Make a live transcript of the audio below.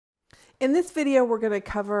In this video, we're going to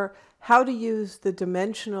cover how to use the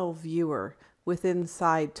dimensional viewer within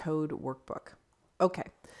Toad Workbook. Okay,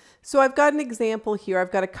 so I've got an example here.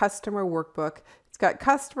 I've got a customer workbook. It's got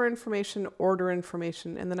customer information, order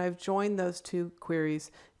information, and then I've joined those two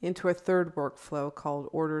queries into a third workflow called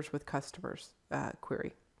Orders with Customers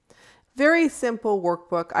query. Very simple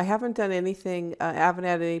workbook. I haven't done anything, I haven't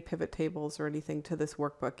added any pivot tables or anything to this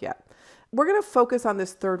workbook yet. We're going to focus on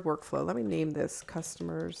this third workflow. Let me name this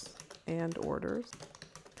Customers and Orders.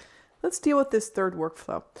 Let's deal with this third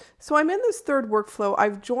workflow. So I'm in this third workflow.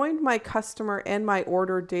 I've joined my customer and my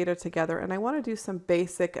order data together, and I want to do some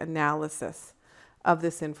basic analysis of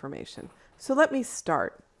this information. So let me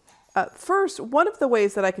start. First, one of the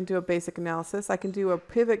ways that I can do a basic analysis, I can do a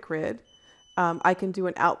pivot grid. I can do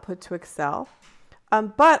an output to Excel,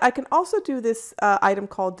 but I can also do this item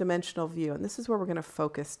called dimensional view, and this is where we're going to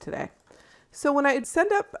focus today. So when I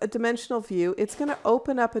send up a dimensional view, it's going to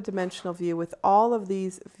open up a dimensional view with all of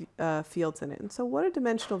these fields in it. And so what a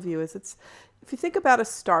dimensional view is, if you think about a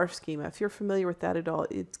star schema, if you're familiar with that at all,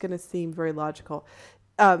 it's going to seem very logical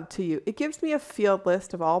to you. It gives me a field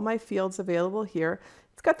list of all my fields available here.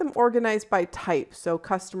 It's got them organized by type. So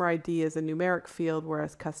customer ID is a numeric field,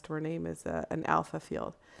 whereas customer name is an alpha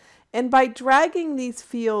field. And by dragging these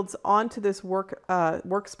fields onto this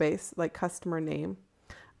workspace, like customer name,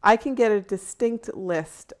 I can get a distinct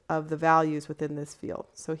list of the values within this field.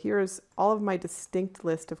 So here's all of my distinct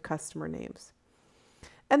list of customer names.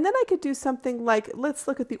 And then I could do something like, let's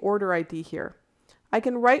look at the order ID here. I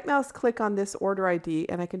can right mouse click on this order ID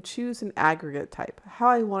and I can choose an aggregate type, how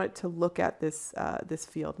I want it to look at this, this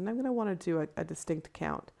field. And I'm going to want to do a distinct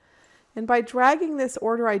count. And by dragging this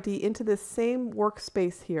order ID into this same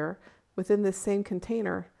workspace here, within this same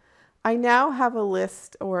container, I now have a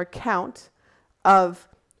list or a count of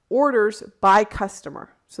orders by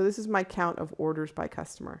customer. So this is my count of orders by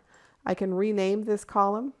customer. I can rename this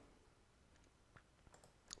column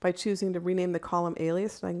by choosing to rename the column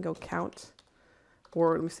alias, and I can go count,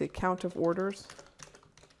 or let me say count of orders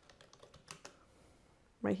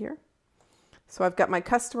right here. So I've got my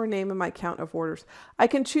customer name and my count of orders. I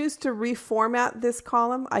can choose to reformat this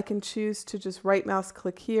column. I can choose to just right mouse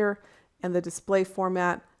click here and the display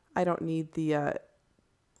format. I don't need the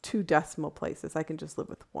 2 decimal places. I can just live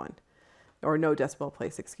with 1, or no decimal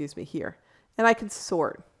place, excuse me, here. And I can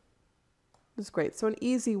sort. This is great. So an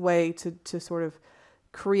easy way to sort of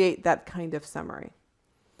create that kind of summary.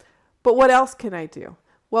 But what else can I do?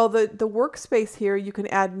 Well, the workspace here, you can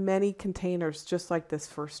add many containers just like this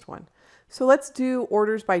first one. So let's do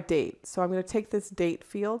orders by date. So I'm going to take this date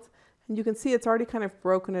field, and you can see it's already kind of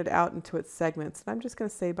broken it out into its segments. And I'm just going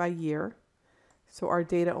to say by year. So our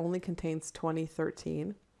data only contains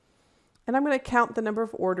 2013. And I'm going to count the number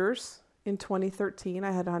of orders. In 2013,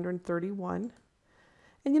 I had 131.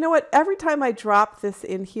 And you know what? Every time I drop this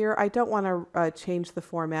in here, I don't want to change the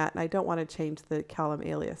format, and I don't want to change the column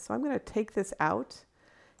alias. So I'm going to take this out,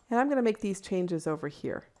 and I'm going to make these changes over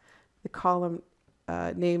here. The column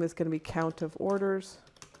name is going to be count of orders,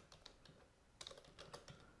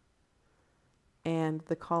 and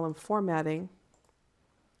the column formatting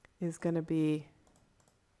is going to be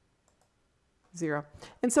 0.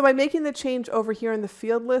 And so by making the change over here in the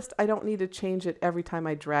field list, I don't need to change it every time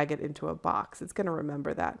I drag it into a box. It's going to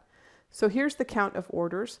remember that. So here's the count of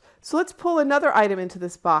orders. So let's pull another item into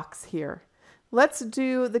this box here. Let's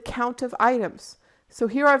do the count of items. So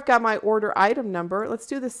here I've got my order item number. Let's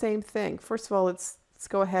do the same thing. First of all, let's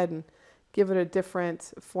go ahead and give it a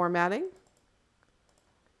different formatting.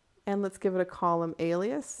 And let's give it a column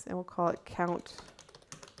alias, and we'll call it count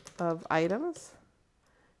of items.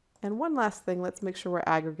 And one last thing, let's make sure we're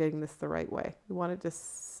aggregating this the right way. We want it to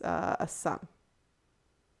a sum.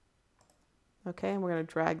 Okay, and we're going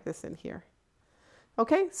to drag this in here.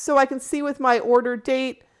 Okay, so I can see with my order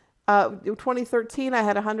date, 2013, I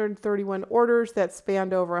had 131 orders that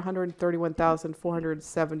spanned over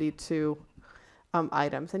 131,472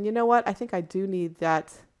 items. And you know what? I think I do need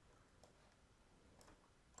that,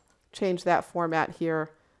 change that format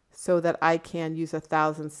here so that I can use a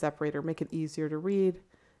 1000 separator, make it easier to read,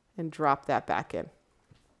 and drop that back in.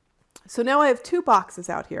 So now I have 2 boxes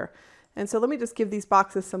out here. And so let me just give these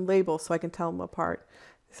boxes some labels so I can tell them apart.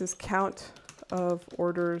 This is count of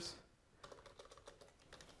orders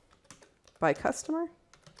by customer.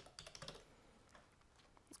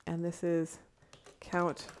 And this is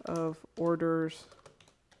count of orders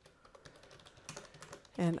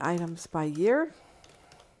and items by year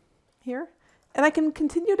here. And I can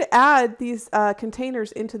continue to add these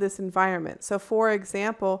containers into this environment. So for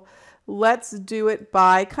example, let's do it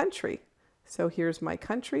by country. So here's my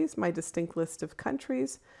countries, my distinct list of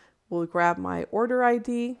countries. We'll grab my order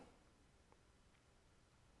ID,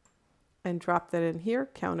 and drop that in here.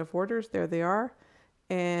 Count of orders, there they are.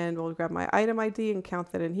 And we'll grab my item ID and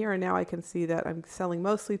count that in here. And now I can see that I'm selling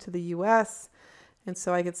mostly to the US. And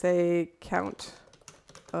so I could say count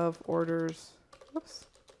of orders, whoops,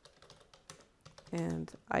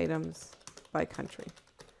 and items by country.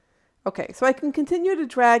 Okay, so I can continue to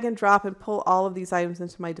drag and drop and pull all of these items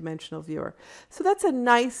into my dimensional viewer. So that's a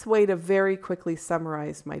nice way to very quickly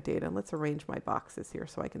summarize my data. And let's arrange my boxes here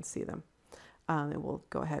so I can see them. And we'll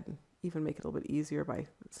go ahead and even make it a little bit easier by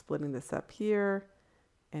splitting this up here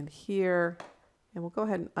and here. And we'll go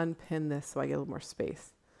ahead and unpin this so I get a little more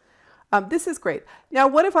space. This is great. Now,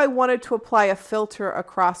 what if I wanted to apply a filter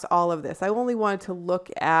across all of this? I only wanted to look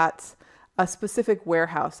at a specific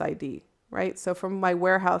warehouse ID, right? So from my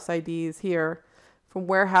warehouse IDs here, from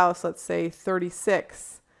warehouse, let's say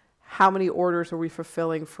 36, how many orders are we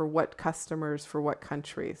fulfilling for what customers, for what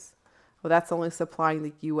countries? Well, that's only supplying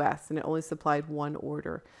the US, and it only supplied one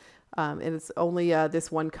order. And it's only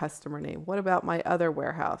this one customer name. What about my other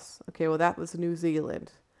warehouse? Okay, well, that was New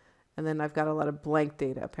Zealand. And then I've got a lot of blank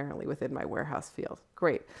data apparently within my warehouse field.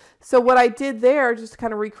 Great. So what I did there, just to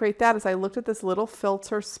kind of recreate that, is I looked at this little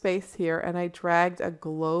filter space here and I dragged a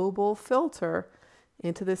global filter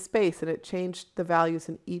into this space, and it changed the values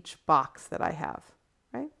in each box that I have,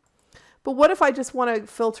 right? But what if I just want to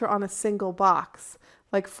filter on a single box?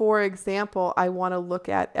 Like, for example, I want to look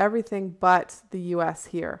at everything but the US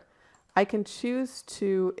here. I can choose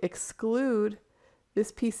to exclude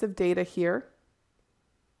this piece of data here,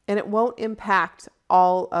 and it won't impact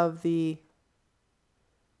all of the,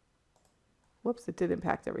 whoops, it did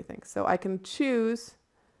impact everything. So I can choose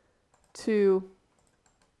to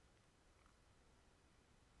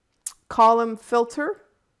column filter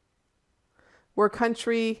where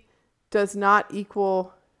country does not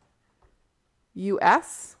equal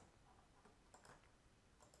US.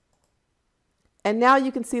 And now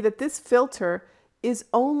you can see that this filter is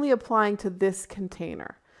only applying to this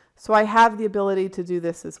container. So I have the ability to do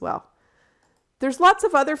this as well. There's lots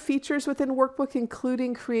of other features within Workbook,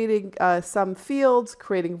 including creating some fields,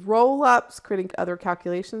 creating roll-ups, creating other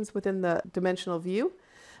calculations within the dimensional view.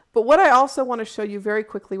 But what I also want to show you very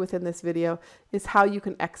quickly within this video is how you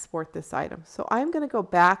can export this item. So I'm going to go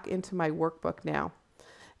back into my Workbook now.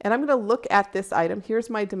 And I'm going to look at this item. Here's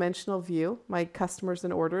my dimensional view, my customers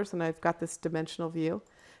and orders, and I've got this dimensional view.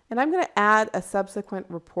 And I'm going to add a subsequent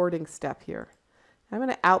reporting step here. I'm going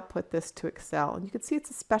to output this to Excel. And you can see it's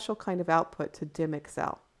a special kind of output to dim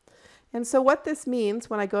Excel. And so what this means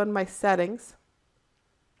when I go in my settings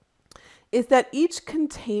is that each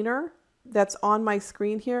container that's on my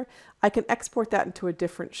screen here, I can export that into a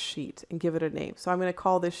different sheet and give it a name. So I'm going to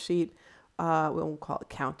call this sheet, we won't call it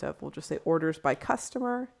count of, we'll just say orders by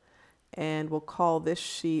customer. And we'll call this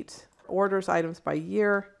sheet orders items by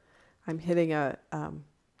year. I'm hitting a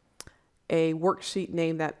worksheet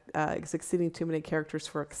name that is exceeding too many characters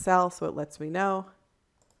for Excel, so it lets me know.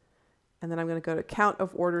 And then I'm going to go to count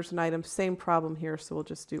of orders and items. Same problem here, so we'll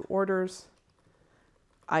just do orders,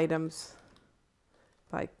 items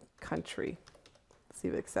by country. See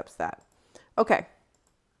if it accepts that. Okay.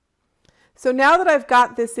 So now that I've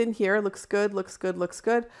got this in here, looks good, looks good, looks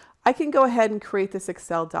good, I can go ahead and create this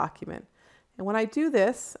Excel document. And when I do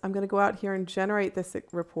this, I'm going to go out here and generate this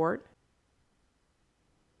report.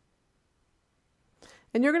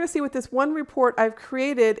 And you're going to see with this one report, I've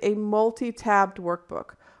created a multi-tabbed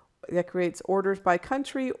workbook that creates orders by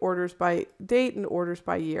country, orders by date, and orders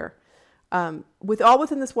by year. All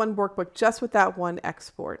within this one workbook, just with that one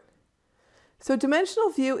export. So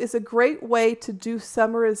dimensional view is a great way to do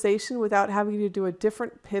summarization without having to do a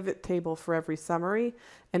different pivot table for every summary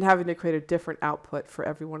and having to create a different output for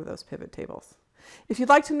every one of those pivot tables. If you'd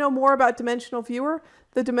like to know more about dimensional viewer,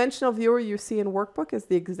 the dimensional viewer you see in Workbook is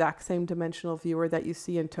the exact same dimensional viewer that you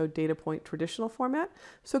see in Toad Data Point traditional format.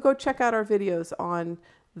 So go check out our videos on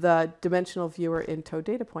the dimensional viewer in Toad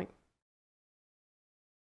Data Point.